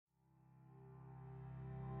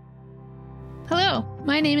Hello,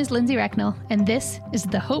 my name is Lindsay Recknell, and this is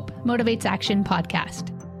the Hope Motivates Action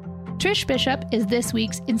podcast. Trish Bishop is this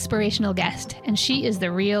week's inspirational guest, and she is the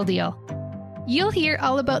real deal. You'll hear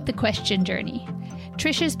all about the question journey,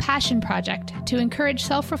 Trish's passion project to encourage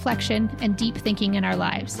self-reflection and deep thinking in our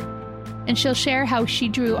lives. And she'll share how she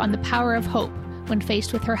drew on the power of hope when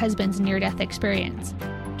faced with her husband's near-death experience.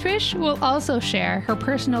 Trish will also share her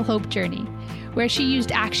personal hope journey, where she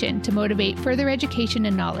used action to motivate further education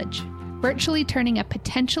and knowledge, virtually turning a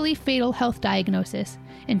potentially fatal health diagnosis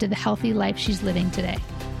into the healthy life she's living today.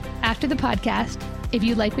 After the podcast, if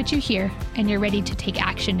you like what you hear and you're ready to take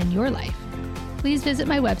action in your life, please visit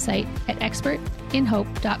my website at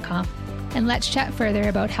expertinhope.com and let's chat further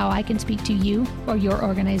about how I can speak to you or your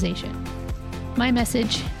organization. My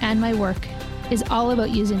message and my work is all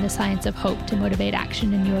about using the science of hope to motivate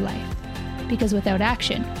action in your life. Because without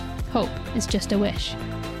action, hope is just a wish.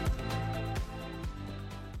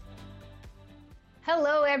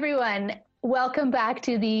 Hello, everyone. Welcome back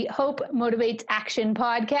to the Hope Motivates Action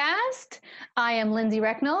podcast. I am Lindsay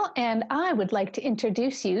Recknell, and I would like to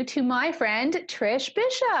introduce you to my friend, Trish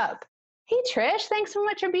Bishop. Hey, Trish, thanks so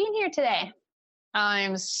much for being here today.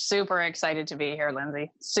 I'm super excited to be here, Lindsay.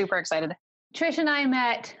 Super excited. Trish and I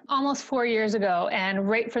met almost 4 years ago, and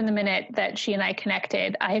right from the minute that she and I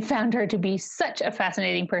connected, I found her to be such a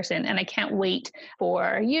fascinating person, and I can't wait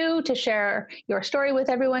for you to share your story with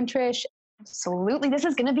everyone, Trish. Absolutely. This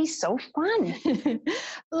is going to be so fun.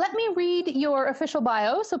 Let me read your official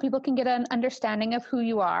bio so people can get an understanding of who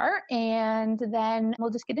you are, and then we'll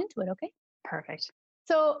just get into it, okay? Perfect.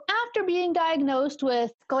 So after being diagnosed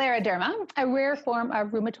with scleroderma, a rare form of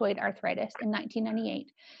rheumatoid arthritis in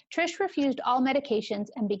 1998, Trish refused all medications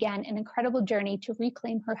and began an incredible journey to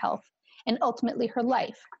reclaim her health and ultimately her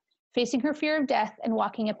life, facing her fear of death and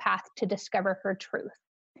walking a path to discover her truth.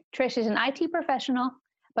 Trish is an IT professional,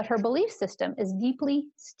 but her belief system is deeply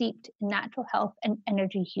steeped in natural health and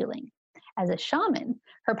energy healing. As a shaman,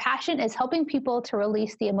 her passion is helping people to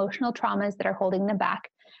release the emotional traumas that are holding them back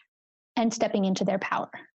and stepping into their power.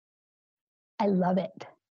 I love it.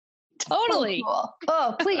 Totally. So cool.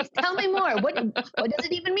 Oh, please tell me more. What does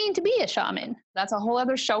it even mean to be a shaman? That's a whole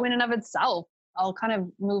other show in and of itself. I'll kind of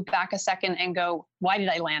move back a second and go, why did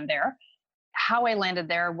I land there? How I landed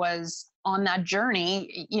there was on that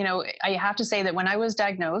journey. You know, I have to say that when I was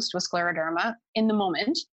diagnosed with scleroderma, in the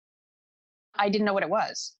moment, I didn't know what it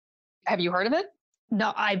was. Have you heard of it?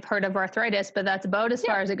 No, I've heard of arthritis, but that's about as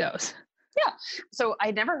far as it goes. Yeah. So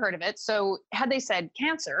I'd never heard of it. So had they said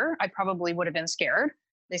cancer, I probably would have been scared.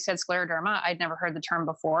 They said scleroderma. I'd never heard the term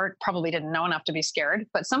before. Probably didn't know enough to be scared.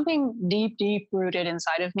 But something deep, deep rooted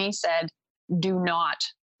inside of me said, do not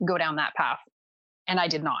go down that path. And I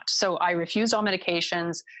did not. So I refused all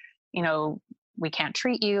medications. You know, we can't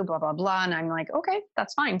treat you, blah, blah, blah. And I'm like, okay,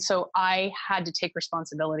 that's fine. So I had to take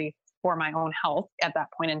responsibility for my own health at that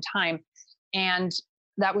point in time. And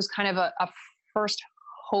that was kind of a first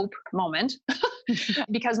hope moment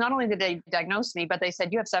because not only did they diagnose me, but they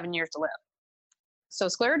said, you have 7 years to live. So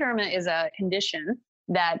scleroderma is a condition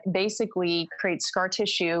that basically creates scar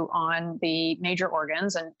tissue on the major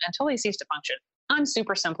organs until they cease to function. I'm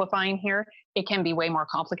super simplifying here. It can be way more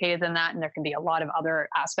complicated than that, and there can be a lot of other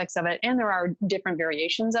aspects of it, and there are different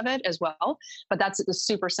variations of it as well, but that's the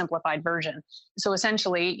super simplified version. So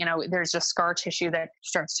essentially, you know, there's just scar tissue that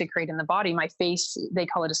starts to create in the body. My face, they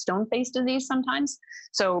call it a stone face disease sometimes.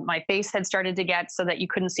 So my face had started to get so that you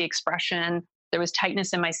couldn't see expression. There was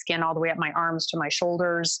tightness in my skin all the way up my arms to my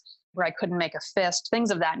shoulders, where I couldn't make a fist,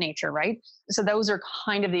 things of that nature, right? So those are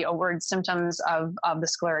kind of the outward symptoms of the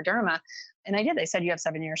scleroderma. And they said you have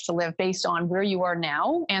 7 years to live based on where you are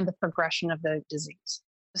now and the progression of the disease.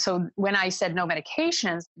 So when I said no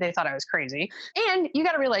medications, they thought I was crazy. And you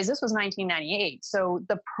got to realize this was 1998. So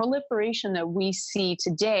the proliferation that we see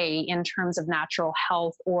today in terms of natural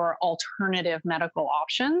health or alternative medical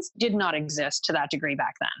options did not exist to that degree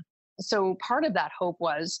back then. So part of that hope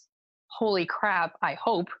was, holy crap, I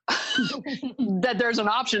hope that there's an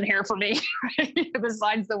option here for me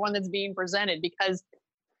besides the one that's being presented, because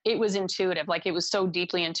it was intuitive. Like, it was so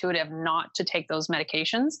deeply intuitive not to take those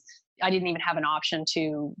medications. I didn't even have an option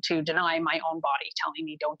to deny my own body telling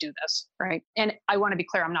me, don't do this, right? And I want to be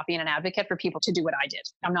clear, I'm not being an advocate for people to do what I did.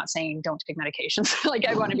 I'm not saying don't take medications. Like,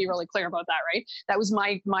 I want to be really clear about that, right? That was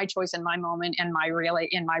my choice in my moment and my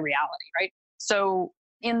reality, right? So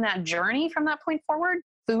in that journey from that point forward,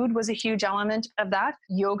 food was a huge element of that.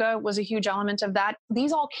 Yoga was a huge element of that.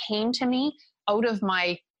 These all came to me out of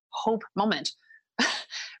my hope moment,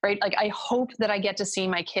 right? Like, I hope that I get to see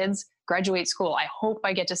my kids graduate school. I hope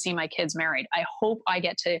I get to see my kids married. I hope I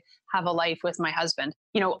get to have a life with my husband,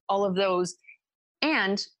 all of those.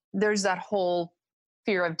 And there's that whole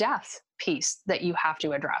fear of death piece that you have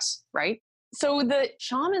to address, right? So the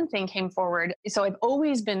shaman thing came forward. So I've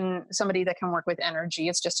always been somebody that can work with energy.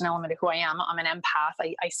 It's just an element of who I am. I'm an empath.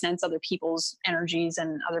 I sense other people's energies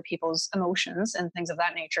and other people's emotions and things of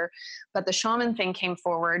that nature. But the shaman thing came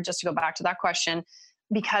forward, just to go back to that question,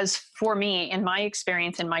 because for me, in my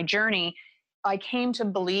experience, in my journey, I came to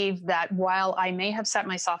believe that while I may have set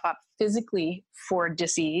myself up physically for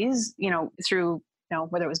disease, through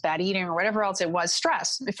whether it was bad eating or whatever else, it was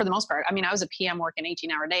stress for the most part. I mean, I was a PM working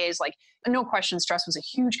 18-hour days. Like, no question, stress was a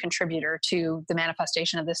huge contributor to the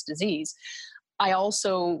manifestation of this disease. I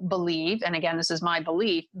also believe, and again, this is my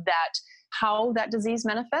belief, that how that disease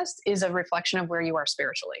manifests is a reflection of where you are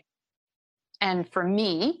spiritually. And for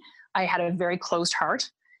me, I had a very closed heart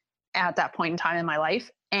at that point in time in my life,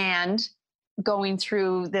 and going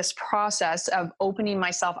through this process of opening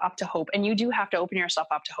myself up to hope. And you do have to open yourself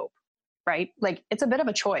up to hope. Right? Like, it's a bit of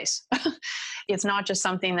a choice. It's not just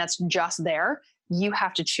something that's just there. You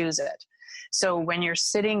have to choose it. So when you're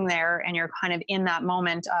sitting there and you're kind of in that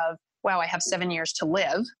moment of, wow, I have 7 years to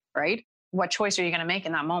live, right? What choice are you going to make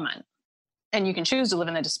in that moment? And you can choose to live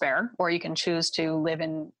in the despair, or you can choose to live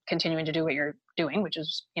in continuing to do what you're doing, which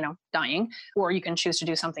is, dying, or you can choose to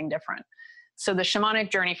do something different. So the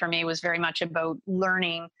shamanic journey for me was very much about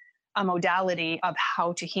learning a modality of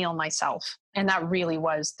how to heal myself. And that really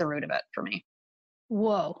was the root of it for me.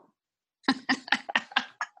 Whoa.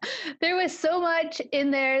 There was so much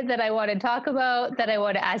in there that I want to talk about, that I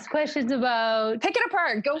want to ask questions about. Pick it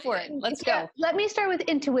apart. Go for it. Let's go. Let me start with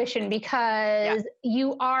intuition, because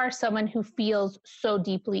you are someone who feels so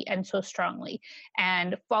deeply and so strongly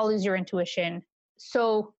and follows your intuition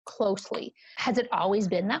so closely. Has it always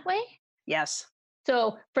been that way? Yes.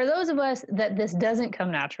 So for those of us that this doesn't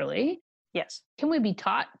come naturally, yes, can we be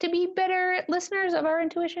taught to be better listeners of our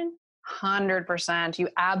intuition? 100%. You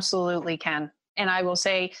absolutely can. And I will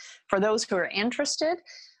say, for those who are interested,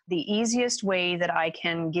 the easiest way that I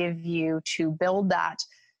can give you to build that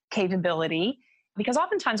capability, because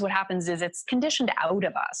oftentimes what happens is it's conditioned out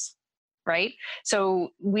of us, right? So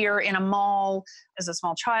we're in a mall as a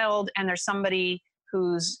small child, and there's somebody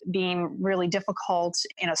who's being really difficult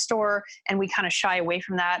in a store, and we kind of shy away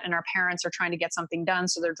from that, and our parents are trying to get something done,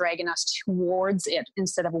 so they're dragging us towards it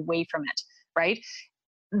instead of away from it, right?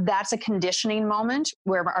 That's a conditioning moment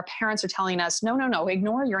where our parents are telling us, no,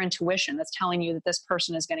 ignore your intuition that's telling you that this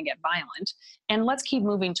person is going to get violent, and let's keep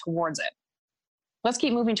moving towards it. Let's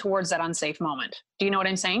keep moving towards that unsafe moment. Do you know what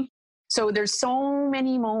I'm saying? So there's so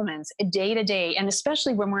many moments day to day, and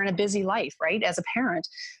especially when we're in a busy life, right? As a parent,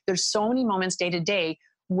 there's so many moments day to day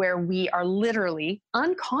where we are literally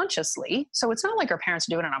unconsciously, so it's not like our parents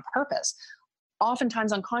are doing it on purpose,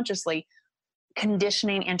 oftentimes unconsciously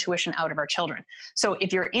conditioning intuition out of our children. So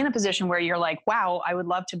if you're in a position where you're like, wow, I would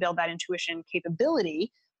love to build that intuition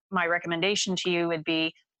capability, my recommendation to you would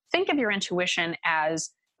be, think of your intuition as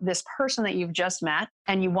this person that you've just met,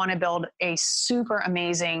 and you want to build a super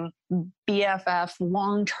amazing BFF,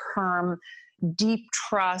 long-term, deep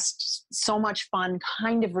trust, so much fun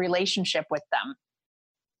kind of relationship with them.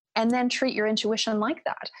 And then treat your intuition like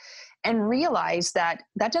that, and realize that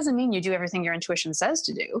that doesn't mean you do everything your intuition says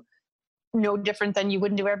to do. No different than you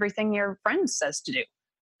wouldn't do everything your friend says to do.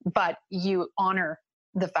 But you honor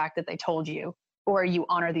the fact that they told you, or you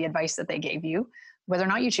honor the advice that they gave you, whether or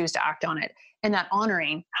not you choose to act on it. And that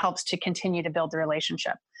honoring helps to continue to build the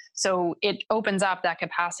relationship. So it opens up that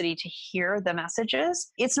capacity to hear the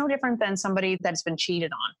messages. It's no different than somebody that's been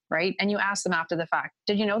cheated on, right? And you ask them after the fact,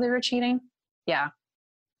 did you know they were cheating? Yeah.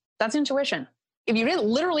 That's intuition. If you didn't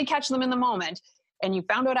literally catch them in the moment and you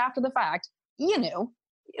found out after the fact, you knew.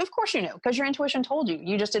 Of course you knew, because your intuition told you.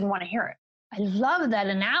 You just didn't want to hear it. I love that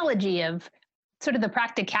analogy of sort of the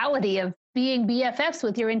practicality of being BFFs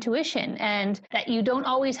with your intuition, and that you don't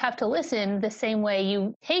always have to listen the same way.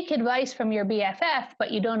 You take advice from your BFF,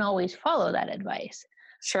 but you don't always follow that advice.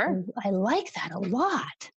 Sure. I like that a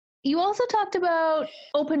lot. You also talked about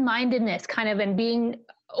open-mindedness kind of, and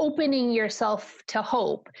opening yourself to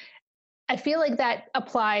hope. I feel like that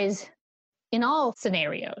applies in all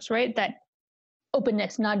scenarios, right? That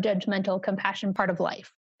openness, not judgmental, compassion part of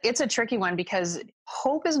life. It's a tricky one, because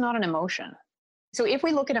hope is not an emotion. So if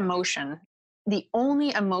we look at emotion, the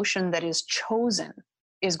only emotion that is chosen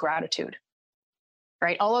is gratitude,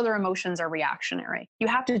 right? All other emotions are reactionary. You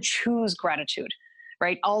have to choose gratitude,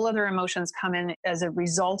 right? All other emotions come in as a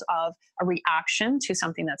result of a reaction to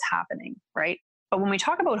something that's happening, right? But when we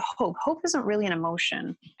talk about hope, hope isn't really an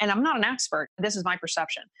emotion. And I'm not an expert. This is my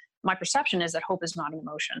perception. My perception is that hope is not an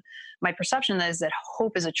emotion. My perception is that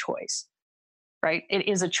hope is a choice, right? It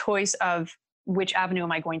is a choice of which avenue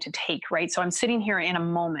am I going to take, right? So I'm sitting here in a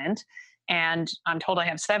moment and I'm told I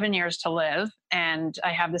have 7 years to live and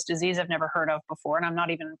I have this disease I've never heard of before and I'm not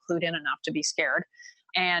even clued in enough to be scared.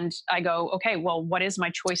 And I go, okay, well, what is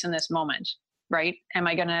my choice in this moment, right? Am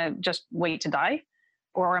I going to just wait to die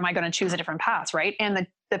or am I going to choose a different path, right? And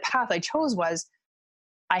the path I chose was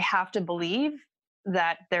I have to believe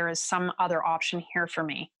that there is some other option here for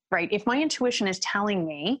me, right? If my intuition is telling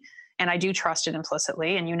me, and I do trust it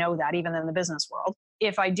implicitly, and you know that even in the business world,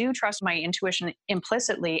 if I do trust my intuition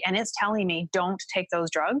implicitly and it's telling me don't take those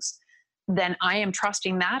drugs, then I am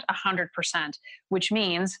trusting that 100%, which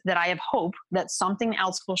means that I have hope that something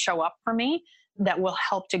else will show up for me that will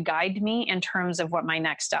help to guide me in terms of what my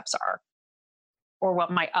next steps are, or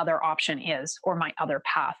what my other option is, or my other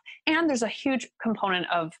path. And there's a huge component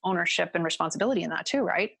of ownership and responsibility in that too,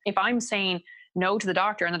 right? If I'm saying no to the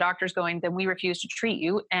doctor and the doctor's going, then we refuse to treat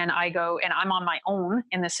you, and I go and I'm on my own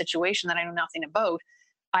in this situation that I know nothing about,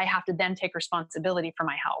 I have to then take responsibility for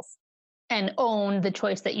my health. And own the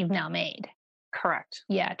choice that you've now made. Correct.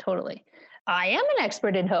 Yeah, totally. I am an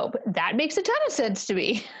expert in hope. That makes a ton of sense to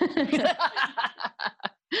me.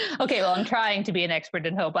 Okay, well, I'm trying to be an expert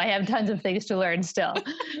in hope. I have tons of things to learn still.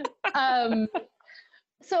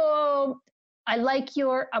 So I like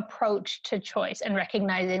your approach to choice and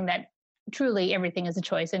recognizing that truly everything is a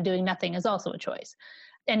choice and doing nothing is also a choice.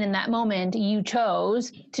 And in that moment, you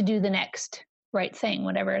chose to do the next right thing,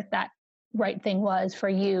 whatever that right thing was for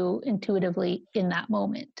you intuitively in that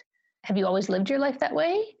moment. Have you always lived your life that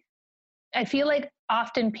way? I feel like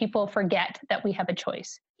often people forget that we have a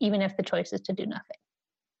choice, even if the choice is to do nothing.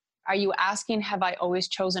 Are you asking, have I always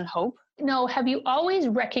chosen hope? No, have you always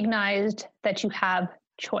recognized that you have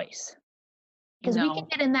choice? Because we can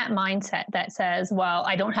get in that mindset that says, well,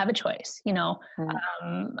 I don't have a choice.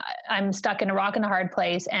 I'm stuck in a rock and a hard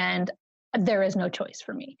place and there is no choice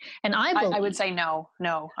for me. And I would say no,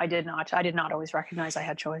 I did not. I did not always recognize I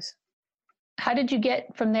had choice. How did you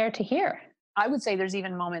get from there to here? I would say there's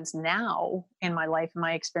even moments now in my life,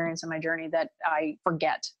 my experience, and my journey that I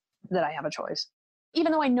forget that I have a choice.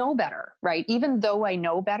 Even though I know better, right? Even though I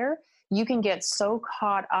know better, you can get so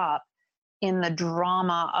caught up in the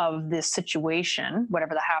drama of this situation,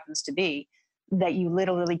 whatever that happens to be, that you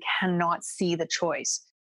literally cannot see the choice.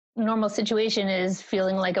 Normal situation is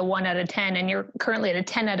feeling like a 1 out of 10 and you're currently at a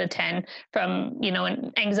 10 out of 10 from,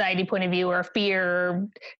 an anxiety point of view or fear, or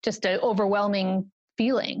just an overwhelming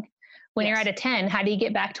feeling. When you're at a 10, how do you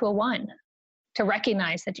get back to a 1 to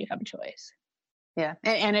recognize that you have a choice? Yeah.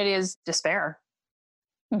 And it is despair,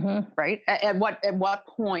 right? At what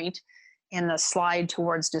point in the slide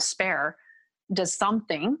towards despair does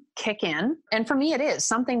something kick in? And for me, it is.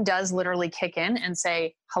 Something does literally kick in and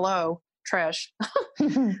say, hello, Trish,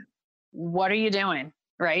 what are you doing?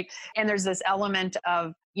 Right. And there's this element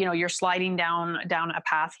of, you're sliding down a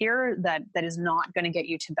path here that is not going to get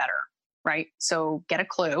you to better. Right. So get a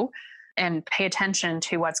clue and pay attention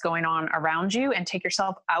to what's going on around you and take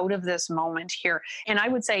yourself out of this moment here. And I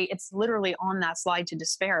would say it's literally on that slide to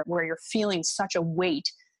despair where you're feeling such a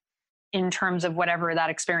weight in terms of whatever that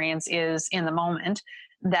experience is in the moment,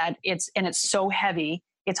 that it's so heavy.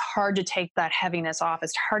 It's hard to take that heaviness off.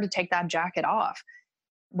 It's hard to take that jacket off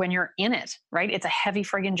when you're in it, right? It's a heavy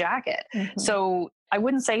friggin' jacket. Mm-hmm. So I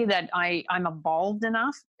wouldn't say that I'm evolved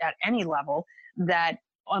enough at any level that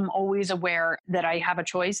I'm always aware that I have a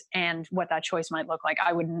choice and what that choice might look like.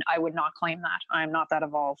 I would not claim that. I'm not that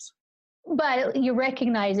evolved. But you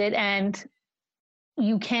recognize it and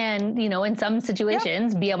you can, in some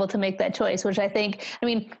situations be able to make that choice, which I think,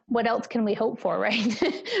 what else can we hope for, right?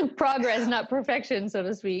 Progress, not perfection, so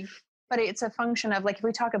to speak. But it's a function of, like, if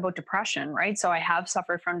we talk about depression, right? So I have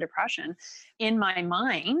suffered from depression. In my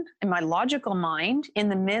mind, in my logical mind, in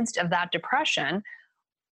the midst of that depression,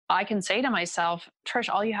 I can say to myself, Trish,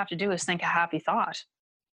 all you have to do is think a happy thought.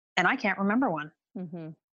 And I can't remember one. Mm-hmm.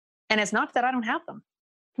 And it's not that I don't have them,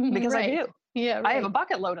 because I do. Yeah, right. I have a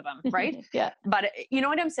bucket load of them, right? Yeah. But you know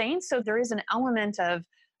what I'm saying? So there is an element of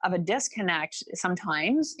a disconnect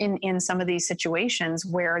sometimes in some of these situations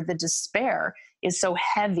where the despair is so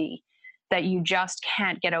heavy that you just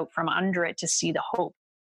can't get out from under it to see the hope.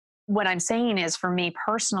 What I'm saying is, for me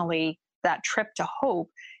personally, that trip to hope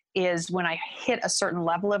is when I hit a certain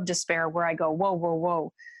level of despair where I go,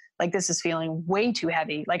 whoa. Like, this is feeling way too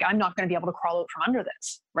heavy. Like, I'm not going to be able to crawl out from under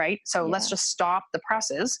this, right? So let's just stop the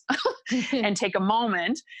presses and take a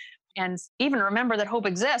moment and even remember that hope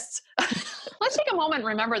exists. Let's take a moment and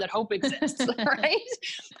remember that hope exists, right?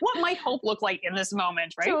 What might hope look like in this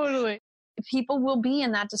moment, right? Totally. People will be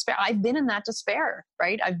in that despair. I've been in that despair,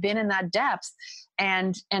 right? I've been in that depth,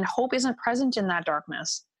 and hope isn't present in that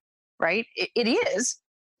darkness, right? It is,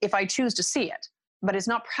 if I choose to see it, but it's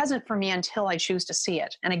not present for me until I choose to see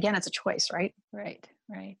it. And again, it's a choice, right? Right.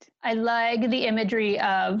 I like the imagery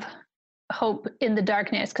of hope in the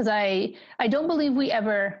darkness, because I don't believe we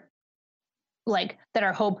ever like that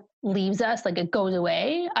our hope leaves us, like it goes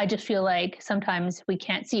away. I just feel like sometimes we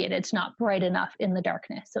can't see it. It's not bright enough in the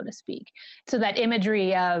darkness, so to speak. So that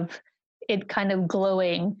imagery of it kind of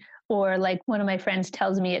glowing, or like one of my friends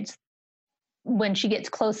tells me it's when she gets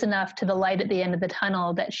close enough to the light at the end of the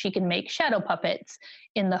tunnel that she can make shadow puppets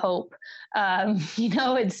in the hope.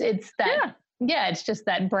 It's that. Yeah, it's just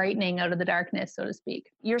that brightening out of the darkness, so to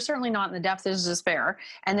speak. You're certainly not in the depths of despair.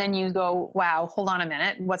 And then you go, wow, hold on a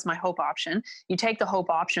minute. What's my hope option? You take the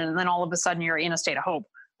hope option, and then all of a sudden you're in a state of hope.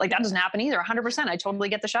 Like, that doesn't happen either. 100%. I totally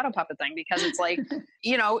get the shadow puppet thing, because it's like,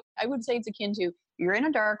 I would say it's akin to, you're in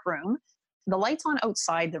a dark room. The light's on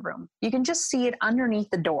outside the room. You can just see it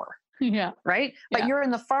underneath the door. Yeah. Right? Yeah. But you're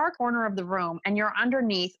in the far corner of the room, and you're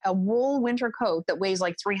underneath a wool winter coat that weighs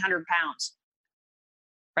like 300 pounds.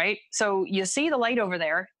 Right? So you see the light over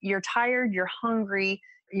there, you're tired, you're hungry,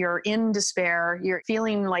 you're in despair, you're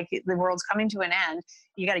feeling like the world's coming to an end.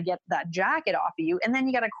 You got to get that jacket off of you, and then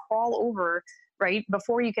you got to crawl over, right,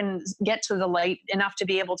 before you can get to the light enough to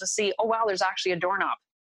be able to see, oh, wow, there's actually a doorknob.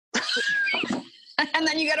 And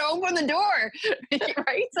then you got to open the door,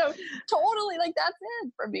 right? So totally, like, that's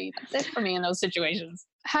it for me. That's it for me in those situations.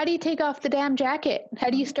 How do you take off the damn jacket? How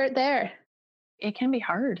do you start there? It can be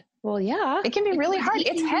hard. Well, yeah. It can be really hard.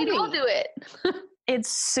 It's heavy. Don't do it. It's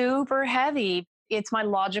super heavy. It's my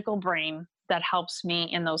logical brain that helps me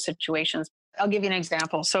in those situations. I'll give you an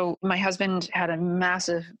example. So my husband had a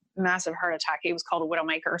massive heart attack. He was called a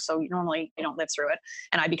widowmaker. So normally you don't live through it.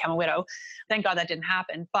 And I become a widow. Thank God that didn't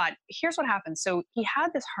happen. But here's what happened. So he had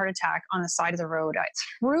this heart attack on the side of the road. I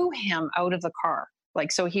threw him out of the car.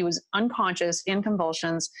 So he was unconscious, in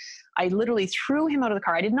convulsions. I literally threw him out of the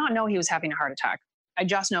car. I did not know he was having a heart attack. I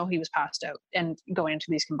just know he was passed out and going into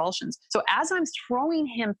these convulsions. So as I'm throwing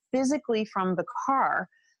him physically from the car,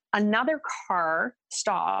 another car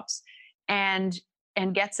stops and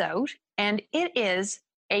gets out, and it is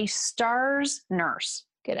a STARS nurse.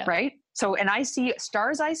 Get out. Right? So an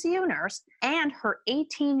STARS ICU nurse and her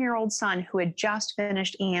 18-year-old son who had just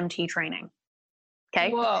finished EMT training.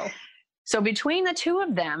 Okay? Whoa. So between the two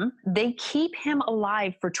of them, they keep him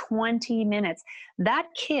alive for 20 minutes. That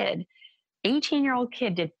kid, 18-year-old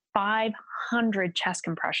kid, did 500 chest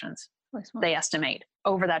compressions, they estimate,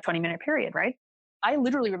 over that 20-minute period, right? I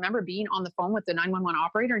literally remember being on the phone with the 911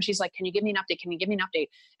 operator, and she's like, can you give me an update? Can you give me an update?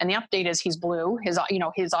 And the update is he's blue, his eye,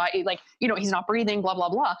 he's not breathing, blah, blah,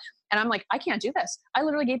 blah. And I'm like, I can't do this. I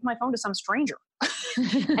literally gave my phone to some stranger.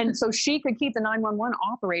 And so she could keep the 911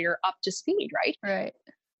 operator up to speed, right? Right.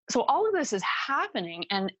 So all of this is happening,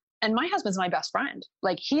 and my husband's my best friend.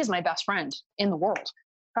 Like, he is my best friend in the world.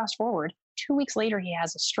 Fast forward, 2 weeks later, he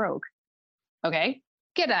has a stroke. Okay?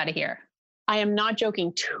 Get out of here. I am not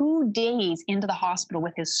joking. 2 days into the hospital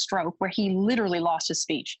with his stroke, where he literally lost his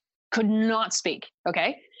speech, could not speak.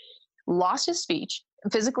 Okay? Lost his speech.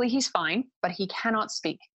 Physically, he's fine, but he cannot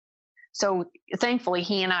speak. So thankfully,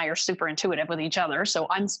 he and I are super intuitive with each other. So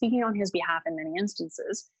I'm speaking on his behalf in many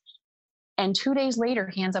instances. And 2 days later,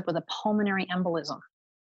 he ends up with a pulmonary embolism.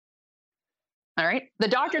 All right. The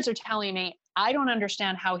doctors are telling me, I don't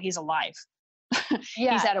understand how he's alive.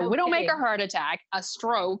 Yeah, He's had a widowmaker heart attack, a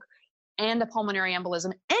stroke, and a pulmonary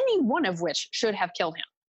embolism, any one of which should have killed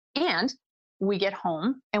him. And we get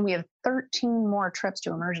home and we have 13 more trips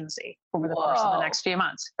to emergency over the course of the next few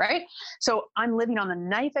months. Right. So I'm living on the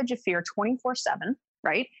knife edge of fear 24/7.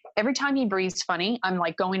 Right. Every time he breathes funny, I'm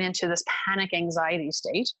like going into this panic anxiety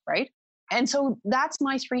state. Right. And so that's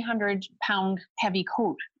my 300-pound heavy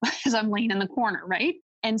coat as I'm laying in the corner, right?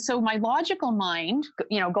 And so my logical mind,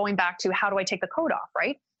 going back to how do I take the coat off,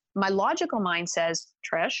 right? My logical mind says,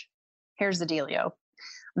 Trish, here's the dealio.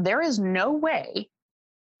 There is no way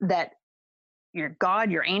that your God,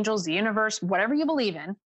 your angels, the universe, whatever you believe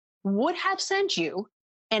in, would have sent you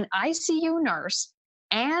an ICU nurse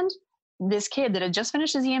and this kid that had just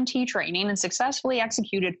finished his EMT training and successfully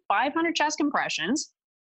executed 500 chest compressions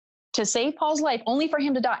to save Paul's life, only for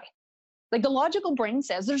him to die. Like, the logical brain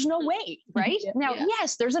says there's no way, right?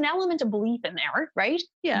 Yes, there's an element of belief in there, right?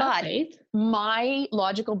 Yeah. But right. My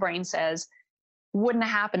logical brain says, wouldn't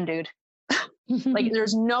have happened, dude. Like,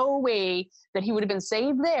 there's no way that he would have been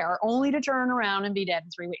saved there only to turn around and be dead in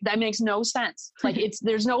 3 weeks. That makes no sense. Like,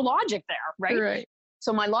 there's no logic there, right? Right.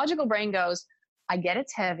 So my logical brain goes, I get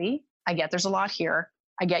it's heavy. I get there's a lot here.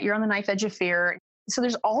 I get you're on the knife edge of fear. So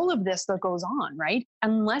there's all of this that goes on, right?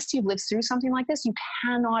 Unless you've lived through something like this, you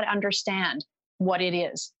cannot understand what it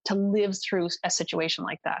is to live through a situation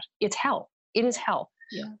like that. It's hell. It is hell.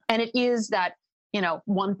 Yeah. And it is that,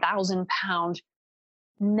 1,000 pound,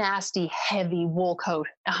 nasty, heavy wool coat.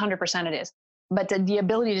 100% it is. But the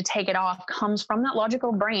ability to take it off comes from that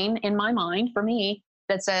logical brain in my mind, for me,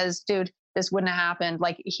 that says, dude, this wouldn't have happened.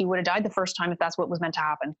 Like, he would have died the first time if that's what was meant to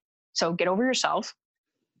happen. So get over yourself,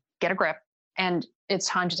 get a grip, and it's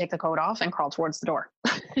time to take the coat off and crawl towards the door.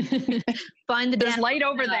 Find There's light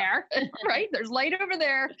over there, right? There's light over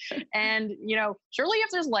there. And, surely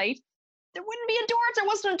if there's light, there wouldn't be a door if there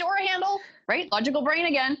wasn't a door handle, right? Logical brain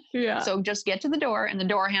again. Yeah. So just get to the door and the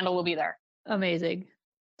door handle will be there. Amazing.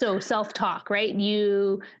 So self-talk, right?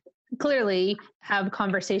 You clearly have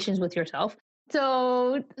conversations with yourself.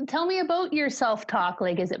 So tell me about your self-talk.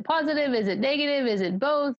 Like, is it positive? Is it negative? Is it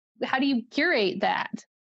both? How do you curate that?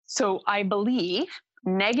 So I believe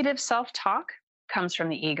negative self-talk comes from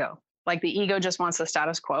the ego. Like, the ego just wants the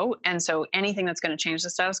status quo. And so anything that's going to change the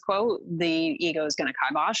status quo, the ego is going to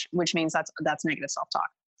kibosh, which means that's negative self-talk.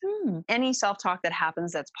 Any self-talk that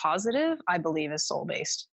happens that's positive, I believe, is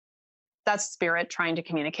soul-based. That's spirit trying to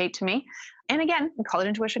communicate to me. And again, call it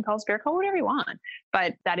intuition, call it spirit, call it whatever you want.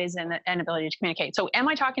 But that is an ability to communicate. So am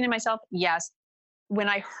I talking to myself? Yes. When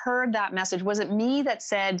I heard that message, was it me that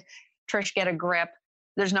said, Trish, get a grip?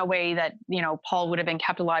 There's no way that, Paul would have been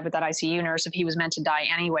kept alive with that ICU nurse if he was meant to die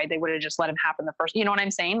anyway. They would have just let him happen the first, you know what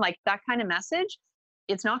I'm saying? Like, that kind of message,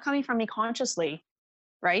 it's not coming from me consciously,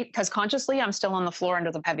 right? Because consciously I'm still on the floor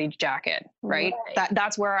under the heavy jacket, right?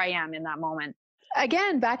 That's where I am in that moment.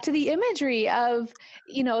 Again, back to the imagery of,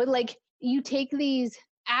 like, you take these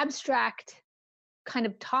abstract kind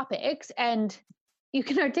of topics and you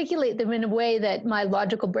can articulate them in a way that my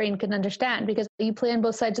logical brain can understand, because you play on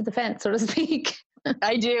both sides of the fence, so to speak.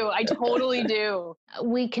 I do. I totally do.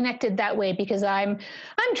 We connected that way because I'm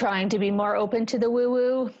trying to be more open to the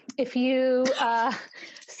woo-woo. If you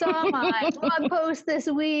saw my blog post this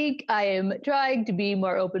week, I am trying to be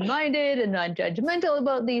more open-minded and non-judgmental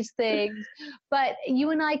about these things. But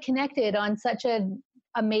you and I connected on such an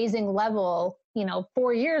amazing level,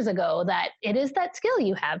 4 years ago, that it is that skill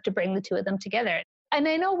you have to bring the two of them together. And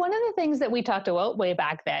I know one of the things that we talked about way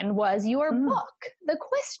back then was your book, The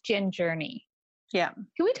Question Journey. Yeah.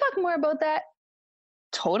 Can we talk more about that?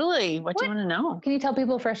 Totally. What do you want to know? Can you tell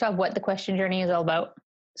people first off what The Question Journey is all about?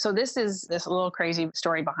 So this is this little crazy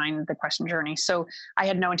story behind The Question Journey. So I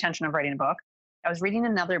had no intention of writing a book. I was reading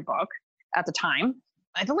another book at the time.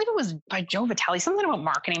 I believe it was by Joe Vitale, something about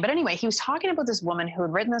marketing. But anyway, he was talking about this woman who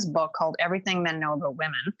had written this book called Everything Men Know About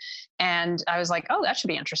Women. And I was like, oh, that should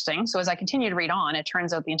be interesting. So as I continue to read on, it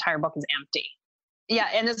turns out the entire book is empty. Yeah.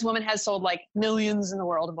 And this woman has sold like millions in the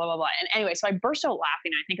world, blah, blah, blah. And anyway, so I burst out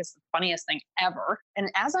laughing. I think it's the funniest thing ever. And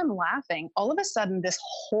as I'm laughing, all of a sudden, this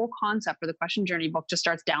whole concept for The Question Journey book just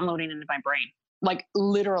starts downloading into my brain. Like,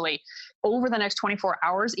 literally over the next 24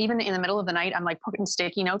 hours, even in the middle of the night, I'm like putting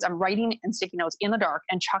sticky notes. I'm writing in sticky notes in the dark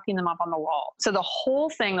and chucking them up on the wall. So the whole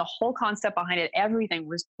thing, the whole concept behind it, everything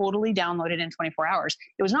was totally downloaded in 24 hours.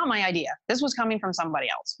 It was not my idea. This was coming from somebody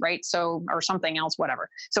else, right? So, or something else, whatever.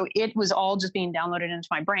 So it was all just being downloaded into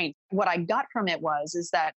my brain. What I got from it is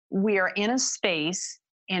that we are in a space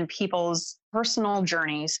in people's personal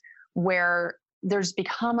journeys where there's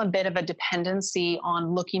become a bit of a dependency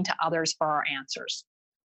on looking to others for our answers,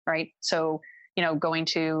 right? So, going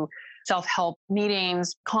to self-help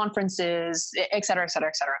meetings, conferences, et cetera, et cetera,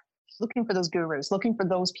 et cetera, looking for those gurus, looking for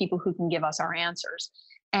those people who can give us our answers.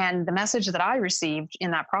 And the message that I received in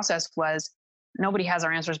that process was, nobody has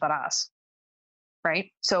our answers but us, right?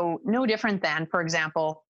 So no different than, for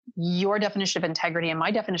example, your definition of integrity and my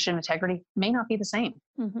definition of integrity may not be the same.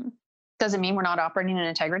 Mm-hmm. Does it mean we're not operating in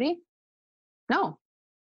integrity? No,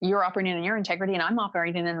 you're operating in your integrity and I'm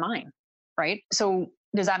operating in mine, right? So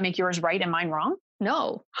does that make yours right and mine wrong?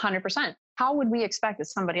 No, 100%. How would we expect that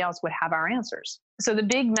somebody else would have our answers? So the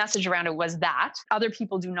big message around it was that other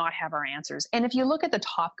people do not have our answers. And if you look at the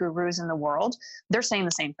top gurus in the world, they're saying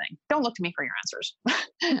the same thing. Don't look to me for your answers.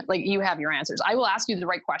 Like, you have your answers. I will ask you the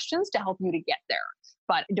right questions to help you to get there,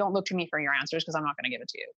 but don't look to me for your answers because I'm not going to give it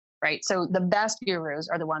to you, right? So the best gurus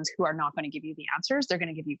are the ones who are not going to give you the answers. They're going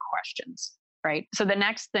to give you questions. Right. So the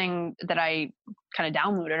next thing that I kind of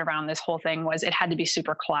downloaded around this whole thing was it had to be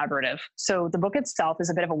super collaborative. So the book itself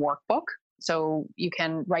is a bit of a workbook. So you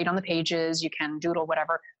can write on the pages, you can doodle,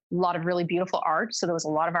 whatever. A lot of really beautiful art. So there was a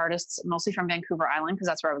lot of artists, mostly from Vancouver Island, because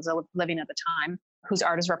that's where I was living at the time, whose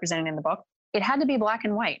art is represented in the book. It had to be black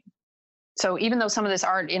and white. So even though some of this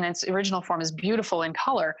art in its original form is beautiful in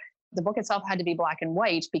color, the book itself had to be black and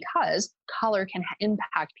white because color can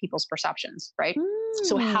impact people's perceptions, right?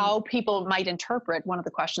 So how people might interpret one of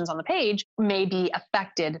the questions on the page may be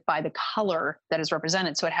affected by the color that is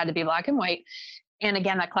represented. So it had to be black and white. And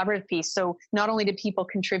again, that collaborative piece. So not only did people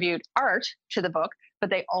contribute art to the book, but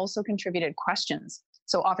they also contributed questions.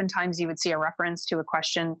 So oftentimes you would see a reference to a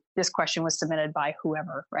question. This question was submitted by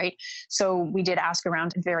whoever, right? So we did ask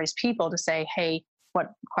around to various people to say, hey,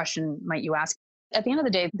 what question might you ask? At the end of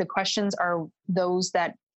the day, the questions are those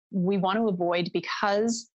that we want to avoid,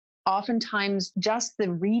 because oftentimes just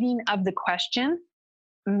the reading of the question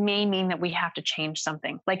may mean that we have to change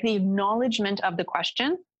something. Like the acknowledgement of the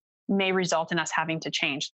question may result in us having to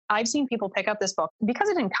change. I've seen people pick up this book because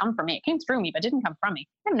it didn't come from me. It came through me, but didn't come from me.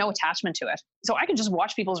 I have no attachment to it. So I can just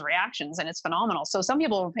watch people's reactions and it's phenomenal. So some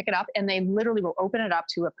people will pick it up and they literally will open it up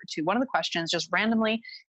to one of the questions just randomly,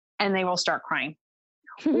 and they will start crying.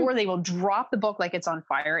 Or they will drop the book like it's on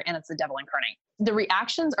fire and it's the devil incarnate. The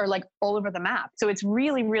reactions are like all over the map. So it's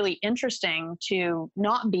really, really interesting to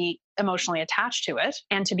not be emotionally attached to it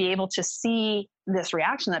and to be able to see this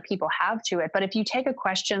reaction that people have to it. But if you take a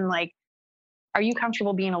question like, are you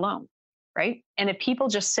comfortable being alone? Right? And if people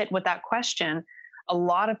just sit with that question, a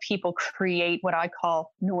lot of people create what I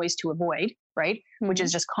call noise to avoid, right? Mm-hmm. Which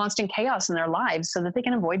is just constant chaos in their lives so that they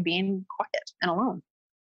can avoid being quiet and alone.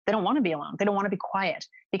 They don't want to be alone. They don't want to be quiet,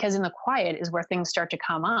 because in the quiet is where things start to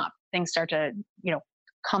come up. Things start to,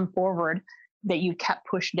 come forward that you kept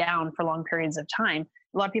pushed down for long periods of time.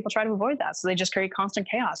 A lot of people try to avoid that. So they just create constant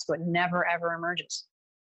chaos, so it never, ever emerges.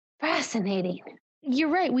 Fascinating. You're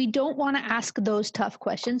right. We don't want to ask those tough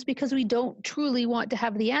questions because we don't truly want to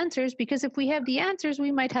have the answers, because if we have the answers,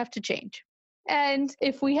 we might have to change. And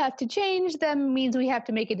if we have to change, that means we have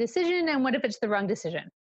to make a decision. And what if it's the wrong decision?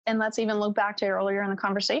 And let's even look back to earlier in the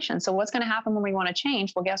conversation. So what's going to happen when we want to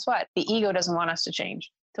change? Well, guess what? The ego doesn't want us to change.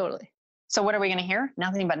 Totally. So what are we going to hear?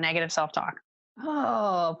 Nothing but negative self-talk.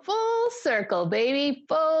 Oh, full circle, baby.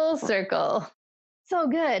 Full circle. So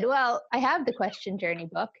good. Well, I have the Question Journey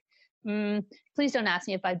book. Please don't ask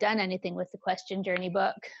me if I've done anything with the Question Journey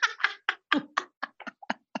book.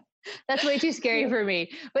 That's way too scary for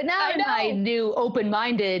me. But now in my new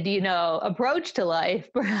open-minded, approach to life,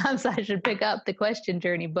 perhaps I should pick up the Question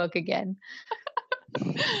Journey book again.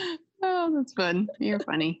 Oh, that's fun. You're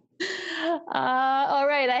funny. All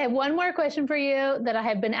right. I have one more question for you that I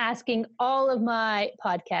have been asking all of my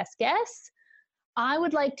podcast guests. I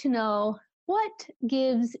would like to know, what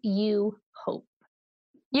gives you hope?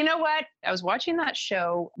 You know what? I was watching that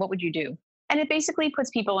show, What Would You Do? And it basically puts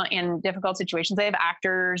people in difficult situations. They have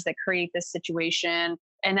actors that create this situation,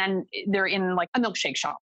 and then they're in like a milkshake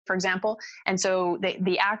shop, for example. And so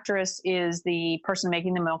the actress is the person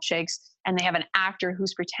making the milkshakes, and they have an actor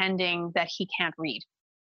who's pretending that he can't read.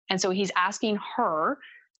 And so he's asking her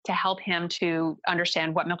to help him to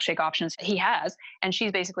understand what milkshake options he has. And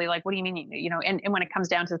she's basically like, what do you mean? And when it comes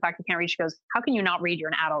down to the fact he can't read, she goes, how can you not read? You're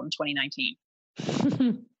an adult in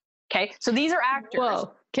 2019. Okay. So these are actors.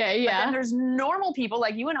 Whoa. Okay. Yeah. But then there's normal people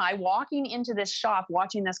like you and I walking into this shop,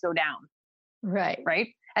 watching this go down. Right. Right.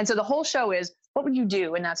 And so the whole show is, what would you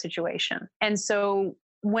do in that situation? And so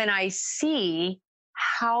when I see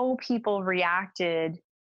how people reacted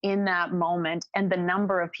in that moment, and the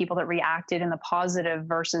number of people that reacted in the positive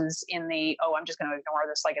versus in the, oh, I'm just going to ignore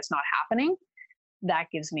this like it's not happening, that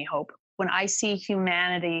gives me hope. When I see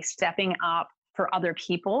humanity stepping up for other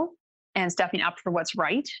people and stepping up for what's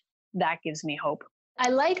right, that gives me hope. I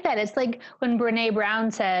like that. It's like when Brené Brown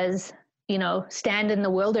says, stand in the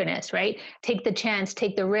wilderness, right? Take the chance,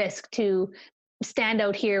 take the risk to stand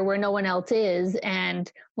out here where no one else is. And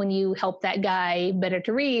when you help that guy better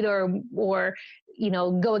to read or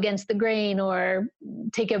go against the grain or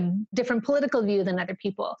take a different political view than other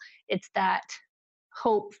people, it's that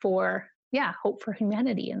hope for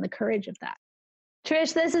humanity and the courage of that.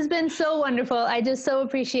 Trish, this has been so wonderful. I just so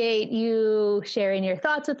appreciate you sharing your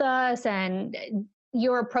thoughts with us, and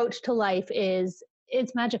your approach to life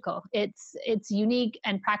it's magical. It's unique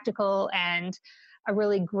and practical, and a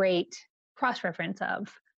really great cross-reference of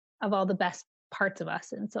all the best parts of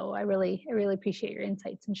us. And so I really appreciate your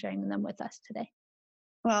insights and sharing them with us today.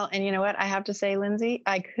 Well, and you know what? I have to say, Lindsay,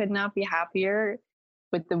 I could not be happier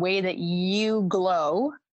with the way that you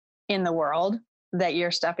glow in the world, that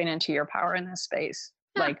you're stepping into your power in this space.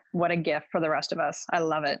 Yeah. Like, what a gift for the rest of us. I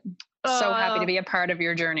love it. So happy to be a part of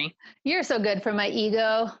your journey. You're so good for my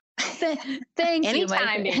ego. Thank you.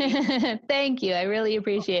 Anytime, baby. Thank you. I really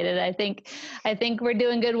appreciate it. I think we're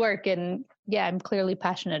doing good work, and I'm clearly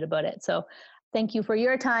passionate about it. So thank you for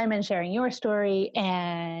your time and sharing your story.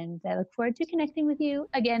 And I look forward to connecting with you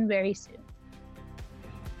again very soon.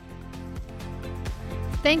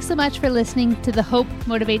 Thanks so much for listening to the Hope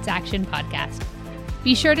Motivates Action podcast.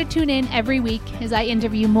 Be sure to tune in every week as I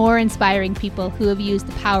interview more inspiring people who have used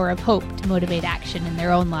the power of hope to motivate action in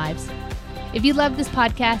their own lives. If you love this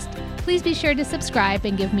podcast, Please be sure to subscribe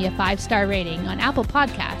and give me a 5-star rating on Apple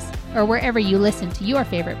Podcasts or wherever you listen to your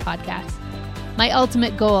favorite podcasts. My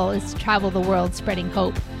ultimate goal is to travel the world spreading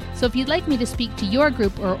hope. So if you'd like me to speak to your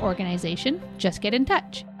group or organization, just get in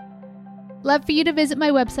touch. Love for you to visit my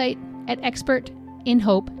website at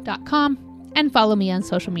expertinhope.com and follow me on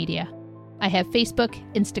social media. I have Facebook,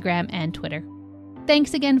 Instagram, and Twitter.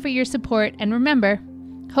 Thanks again for your support, and remember,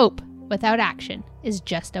 hope without action is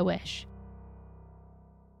just a wish.